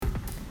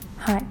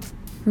Hi,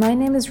 my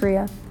name is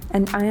Ria,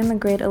 and I am a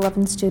grade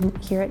 11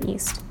 student here at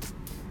East.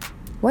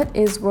 What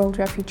is World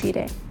Refugee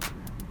Day?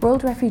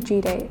 World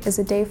Refugee Day is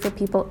a day for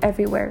people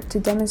everywhere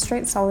to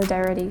demonstrate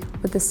solidarity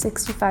with the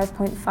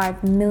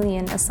 65.5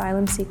 million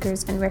asylum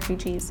seekers and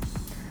refugees.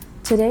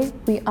 Today,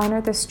 we honor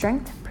the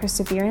strength,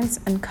 perseverance,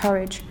 and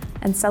courage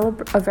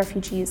of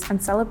refugees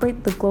and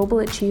celebrate the global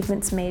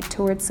achievements made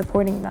towards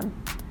supporting them.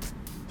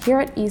 Here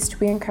at East,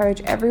 we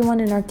encourage everyone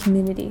in our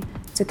community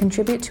to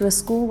contribute to a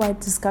school-wide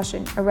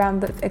discussion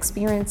around the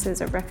experiences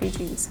of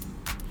refugees.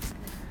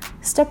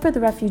 Step with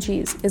the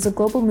Refugees is a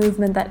global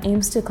movement that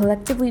aims to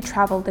collectively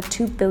travel the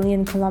 2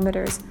 billion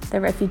kilometers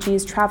that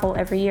refugees travel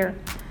every year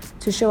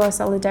to show our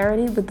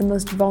solidarity with the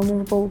most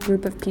vulnerable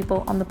group of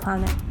people on the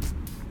planet.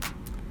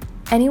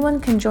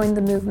 Anyone can join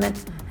the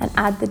movement and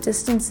add the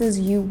distances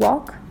you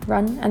walk,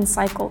 run, and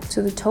cycle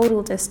to the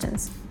total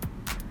distance.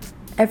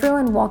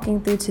 Everyone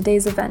walking through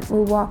today's event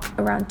will walk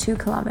around 2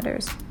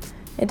 kilometers.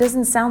 It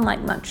doesn't sound like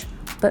much,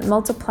 but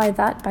multiply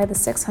that by the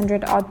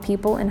 600 odd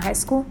people in high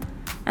school,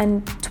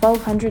 and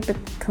 1,200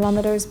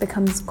 kilometers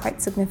becomes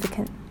quite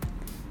significant.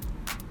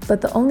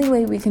 But the only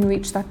way we can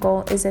reach that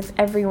goal is if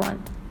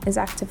everyone is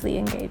actively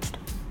engaged.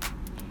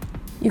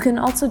 You can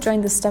also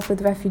join the Step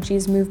with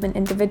Refugees movement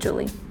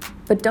individually,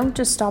 but don't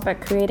just stop at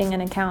creating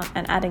an account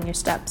and adding your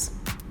steps.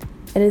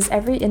 It is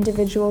every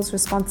individual's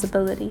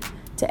responsibility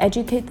to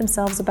educate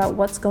themselves about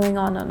what's going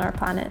on our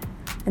planet,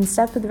 and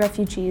Step with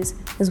Refugees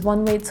is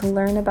one way to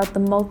learn about the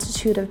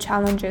multitude of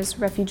challenges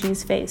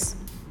refugees face.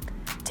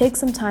 Take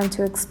some time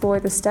to explore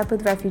the Step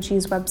with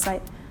Refugees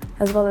website,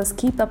 as well as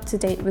keep up to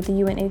date with the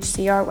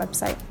UNHCR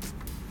website.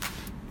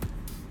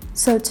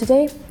 So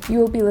today, you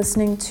will be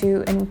listening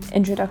to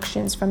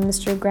introductions from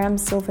Mr. Graham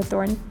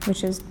Silverthorne,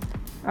 which is,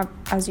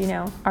 as you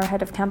know, our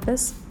head of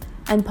campus,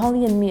 and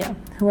Polly and Mia,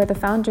 who are the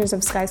founders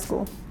of Sky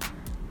School.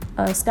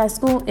 Sky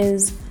School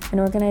is an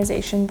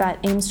organization that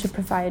aims to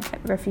provide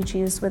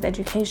refugees with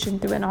education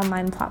through an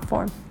online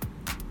platform.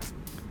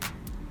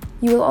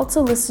 You will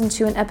also listen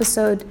to an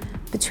episode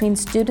between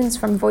students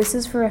from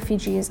Voices for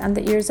Refugees and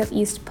the Ears of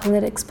East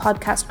Politics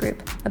podcast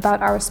group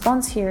about our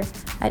response here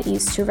at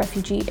East to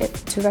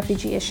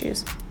refugee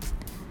issues.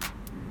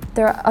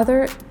 There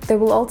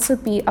will also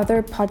be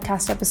other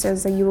podcast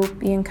episodes that you will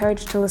be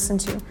encouraged to listen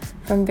to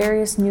from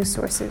various news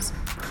sources.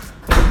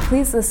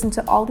 Please listen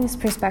to all these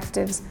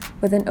perspectives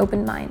with an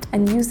open mind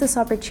and use this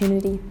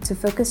opportunity to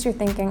focus your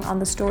thinking on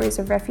the stories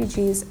of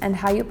refugees and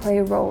how you play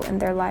a role in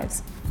their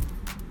lives.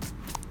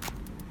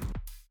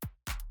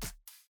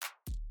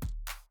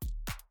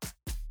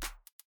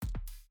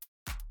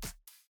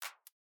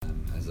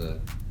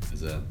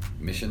 As a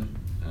mission,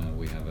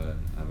 we have a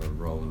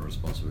role and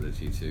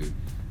responsibility to,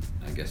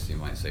 I guess you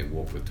might say,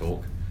 walk the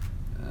talk.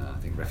 I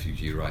think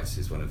refugee rights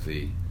is one of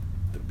the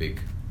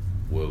big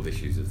world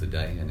issues of the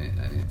day, and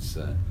it's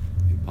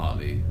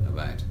partly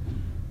about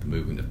the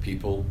movement of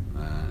people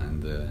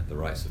and the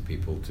rights of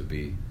people to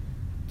be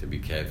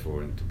cared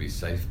for and to be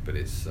safe. But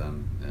it's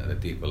at a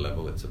deeper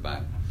level, it's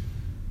about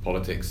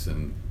politics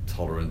and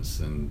tolerance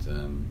and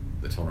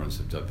the tolerance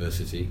of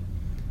diversity.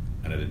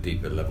 And at a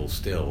deeper level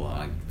still,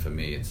 for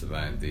me, it's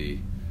about the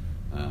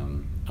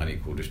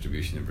unequal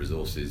distribution of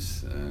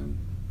resources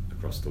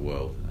across the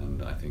world.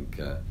 And I think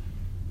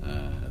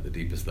at the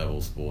deepest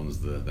level spawns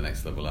the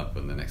next level up,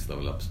 and the next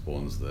level up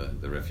spawns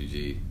the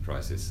refugee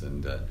crisis.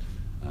 And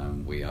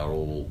we are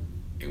all,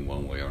 in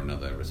one way or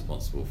another,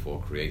 responsible for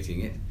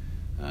creating it.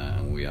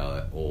 And we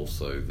are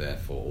also,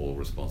 therefore, all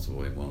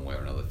responsible in one way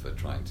or another for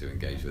trying to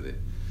engage with it.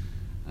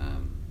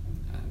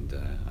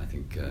 I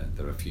think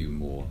there are a few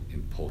more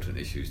important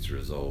issues to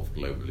resolve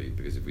globally,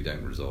 because if we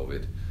don't resolve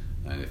it,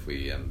 and if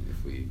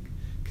we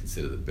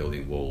consider that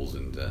building walls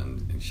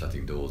and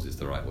shutting doors is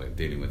the right way of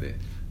dealing with it,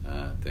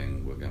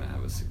 then we're going to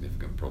have a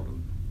significant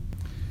problem.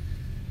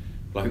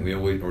 But I think we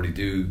already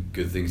do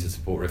good things to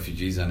support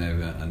refugees. I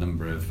know a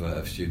number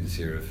of students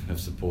here have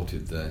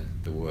supported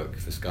the work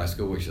for Sky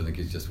School, which I think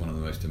is just one of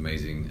the most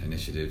amazing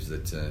initiatives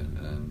that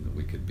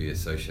we could be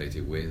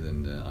associated with,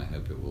 and I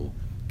hope it will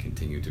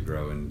continue to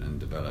grow and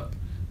develop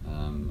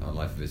a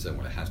life of its own.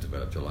 Well, it has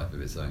developed a life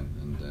of its own,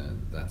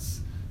 and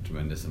that's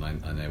tremendous. And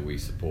I know we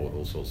support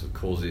all sorts of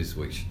causes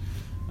which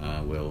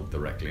will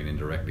directly and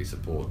indirectly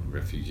support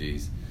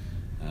refugees.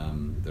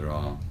 There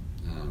are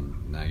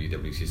now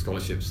UWC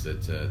scholarships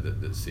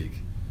that seek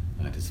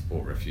to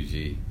support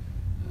refugee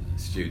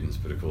students,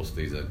 but of course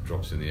these are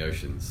drops in the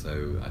ocean.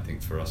 So I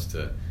think for us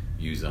to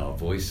use our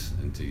voice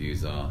and to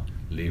use our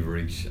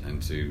leverage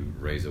and to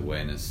raise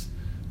awareness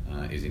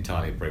is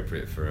entirely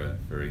appropriate for a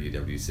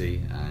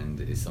UWC, and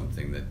is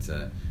something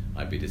that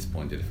I'd be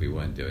disappointed if we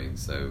weren't doing.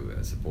 So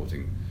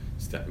supporting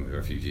Stepping with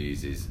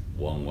Refugees is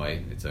one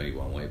way. It's only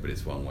one way, but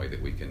it's one way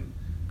that we can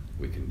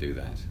do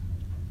that.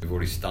 We've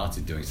already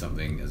started doing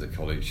something as a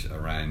college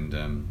around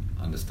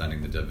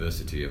understanding the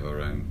diversity of our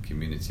own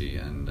community,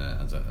 and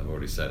as I've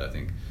already said, I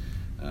think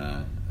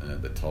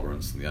the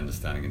tolerance and the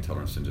understanding and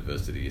tolerance and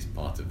diversity is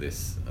part of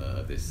this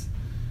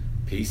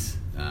piece.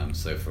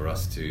 So for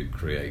us to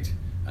create,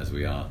 as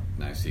we are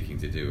now seeking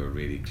to do, a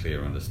really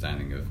clear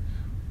understanding of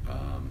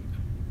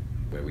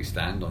where we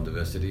stand on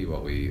diversity,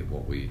 what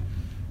we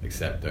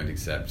accept, don't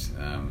accept,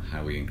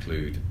 how we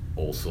include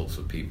all sorts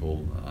of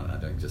people. I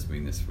don't just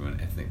mean this from an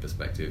ethnic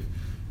perspective,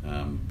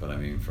 but I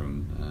mean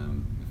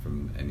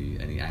from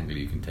any angle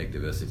you can take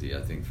diversity.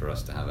 I think for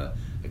us to have a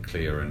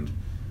clear and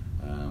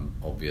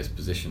obvious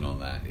position on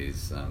that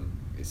is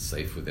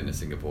safe within a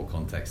Singapore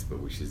context, but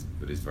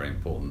is very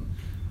important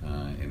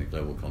in a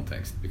global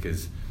context,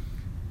 because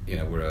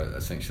we're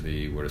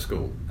a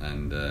school,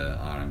 and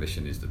our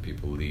ambition is that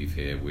people leave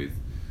here with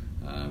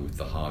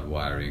the hard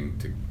wiring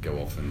to go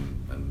off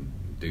and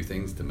do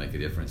things to make a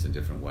difference in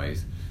different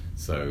ways.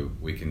 So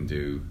we can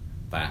do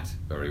that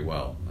very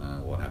well.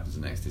 What happens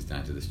next is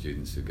down to the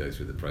students who go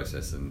through the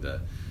process and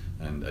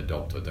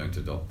adopt or don't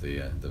adopt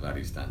the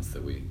value stance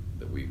that we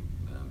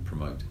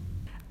promote.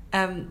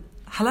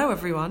 Hello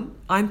everyone,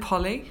 I'm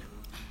Polly.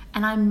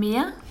 And I'm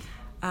Mia.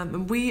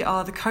 And we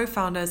are the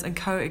co-founders and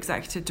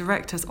co-executive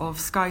directors of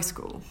Sky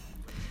School.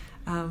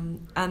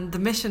 And the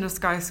mission of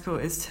Sky School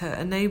is to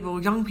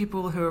enable young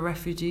people who are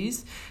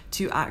refugees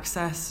to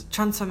access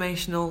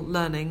transformational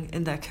learning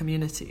in their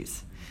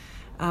communities.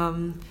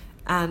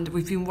 And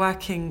we've been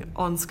working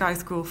on Sky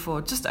School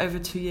for just over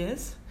 2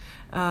 years.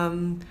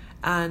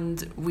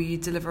 And we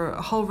deliver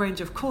a whole range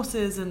of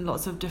courses in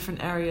lots of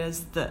different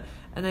areas that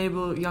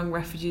enable young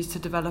refugees to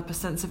develop a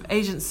sense of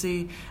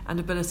agency and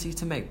ability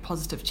to make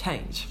positive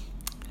change.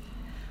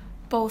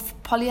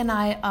 Both Polly and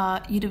I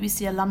are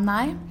UWC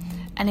alumni,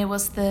 and it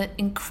was the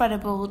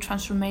incredible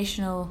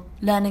transformational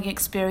learning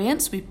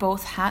experience we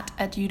both had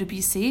at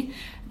UWC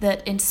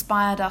that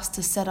inspired us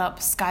to set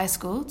up Sky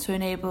School to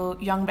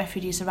enable young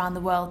refugees around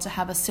the world to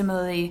have a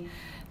similarly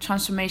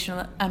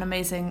transformational and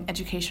amazing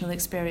educational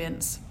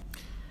experience.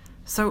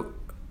 So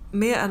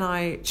Mia and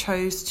I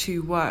chose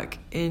to work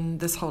in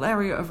this whole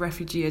area of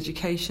refugee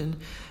education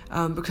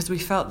because we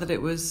felt that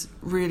it was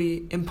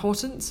really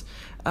important.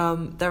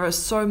 There are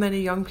so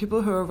many young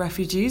people who are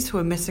refugees who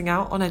are missing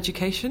out on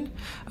education.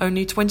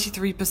 Only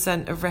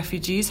 23% of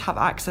refugees have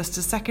access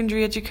to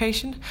secondary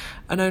education,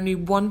 and only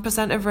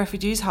 1% of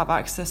refugees have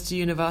access to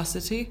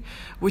university,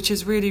 which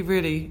is really,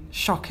 really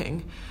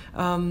shocking.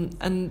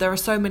 And there are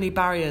so many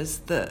barriers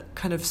that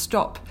kind of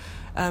stop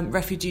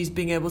refugees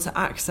being able to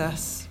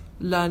access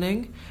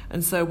learning,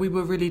 and so we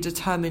were really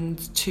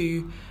determined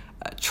to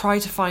try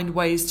to find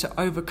ways to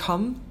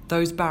overcome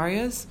those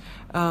barriers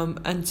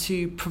and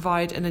to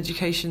provide an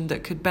education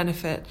that could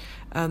benefit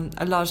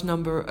a large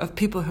number of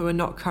people who are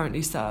not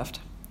currently served.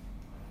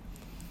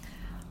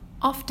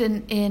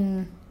 Often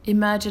in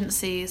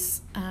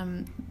emergencies,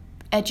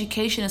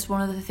 education is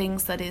one of the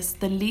things that is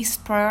the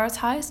least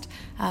prioritized.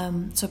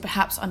 So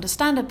perhaps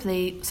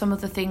understandably, some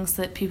of the things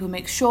that people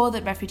make sure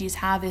that refugees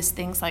have is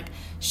things like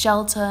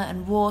shelter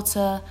and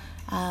water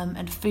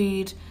and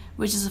food,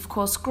 which is of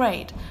course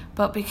great.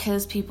 But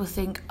because people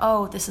think,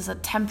 oh, this is a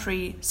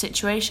temporary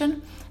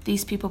situation,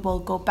 these people will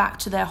go back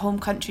to their home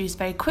countries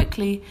very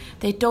quickly,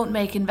 they don't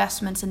make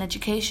investments in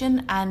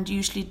education, and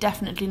usually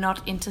definitely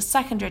not into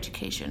secondary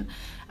education.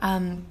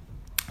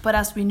 But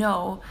as we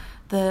know,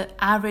 the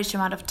average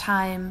amount of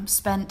time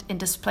spent in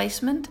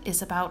displacement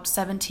is about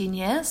 17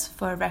 years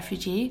for a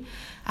refugee.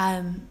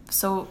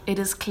 So it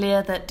is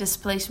clear that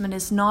displacement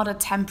is not a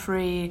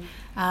temporary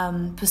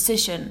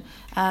position.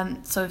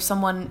 So if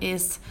someone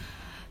is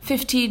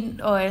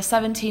 15 or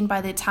 17 by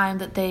the time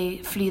that they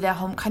flee their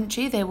home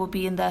country, they will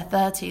be in their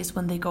 30s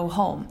when they go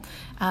home.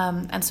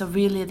 And so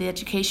really the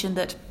education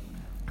that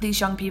these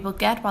young people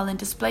get while in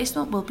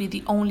displacement will be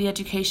the only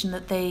education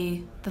that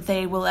they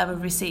will ever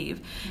receive.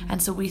 Mm-hmm.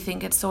 And so we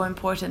think it's so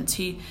important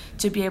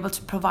to be able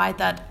to provide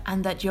that,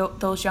 and that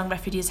those young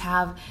refugees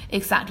have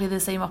exactly the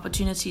same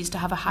opportunities to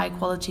have a high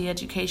quality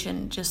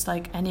education, just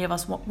like any of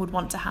us would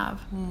want to have.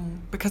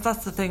 Because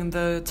that's the thing,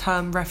 the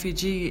term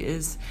refugee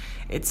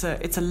it's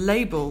a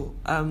label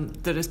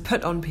that is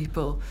put on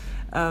people,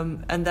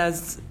 and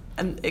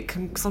it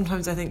can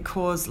sometimes, I think,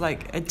 cause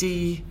like a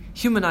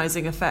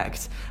dehumanizing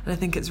effect. And I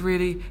think it's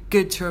really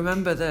good to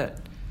remember that,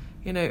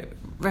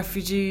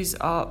 refugees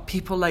are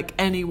people like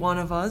any one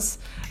of us,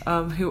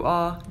 who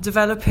are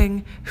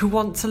developing, who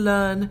want to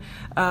learn,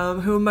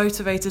 who are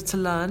motivated to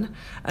learn.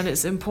 And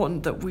it's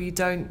important that we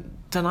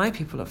don't deny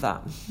people of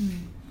that.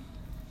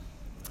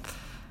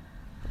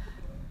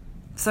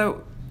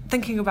 So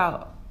thinking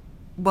about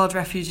World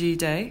Refugee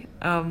Day,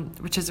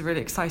 which is a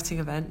really exciting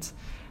event,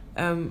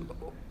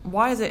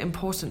 why is it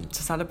important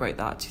to celebrate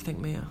that, do you think,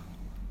 Mia?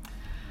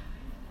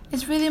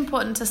 It's really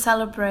important to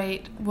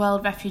celebrate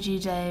World Refugee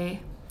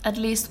Day at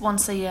least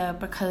once a year,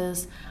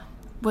 because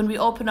when we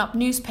open up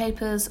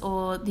newspapers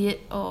or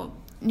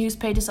news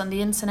pages on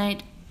the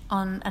internet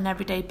on an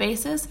everyday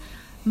basis,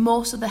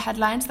 most of the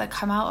headlines that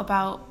come out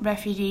about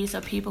refugees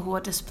or people who are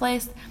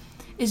displaced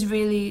is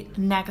really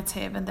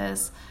negative, and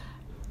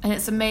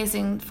it's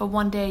amazing for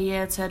one day a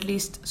year to at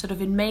least sort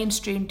of in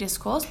mainstream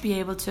discourse be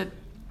able to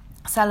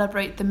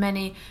celebrate the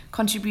many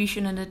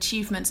contribution and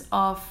achievements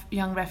of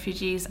young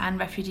refugees and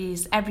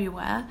refugees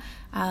everywhere,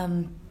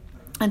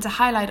 and to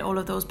highlight all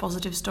of those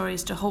positive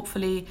stories to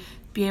hopefully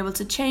be able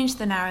to change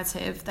the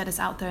narrative that is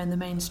out there in the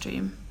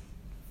mainstream.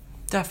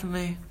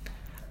 Definitely.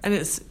 And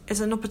it's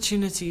an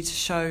opportunity to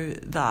show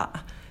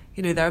that,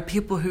 you know, there are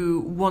people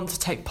who want to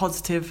take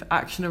positive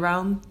action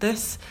around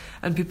this,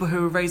 and people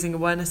who are raising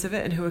awareness of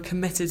it and who are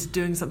committed to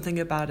doing something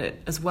about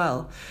it as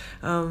well.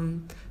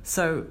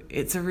 So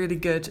it's a really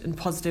good and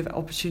positive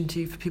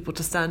opportunity for people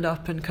to stand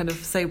up and kind of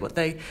say what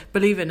they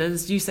believe in, and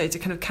as you say, to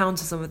kind of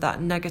counter some of that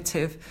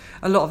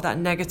a lot of that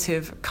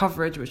negative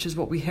coverage, which is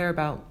what we hear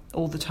about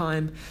all the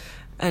time.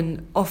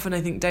 And often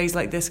I think days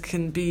like this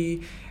can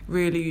be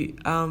really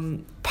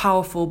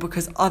powerful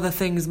because other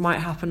things might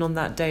happen on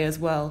that day as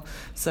well.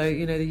 So,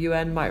 you know, the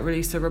UN might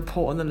release a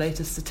report on the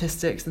latest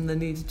statistics and they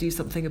need to do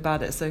something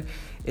about it. So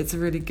it's a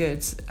really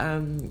good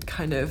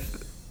kind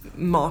of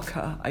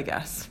marker, I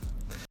guess.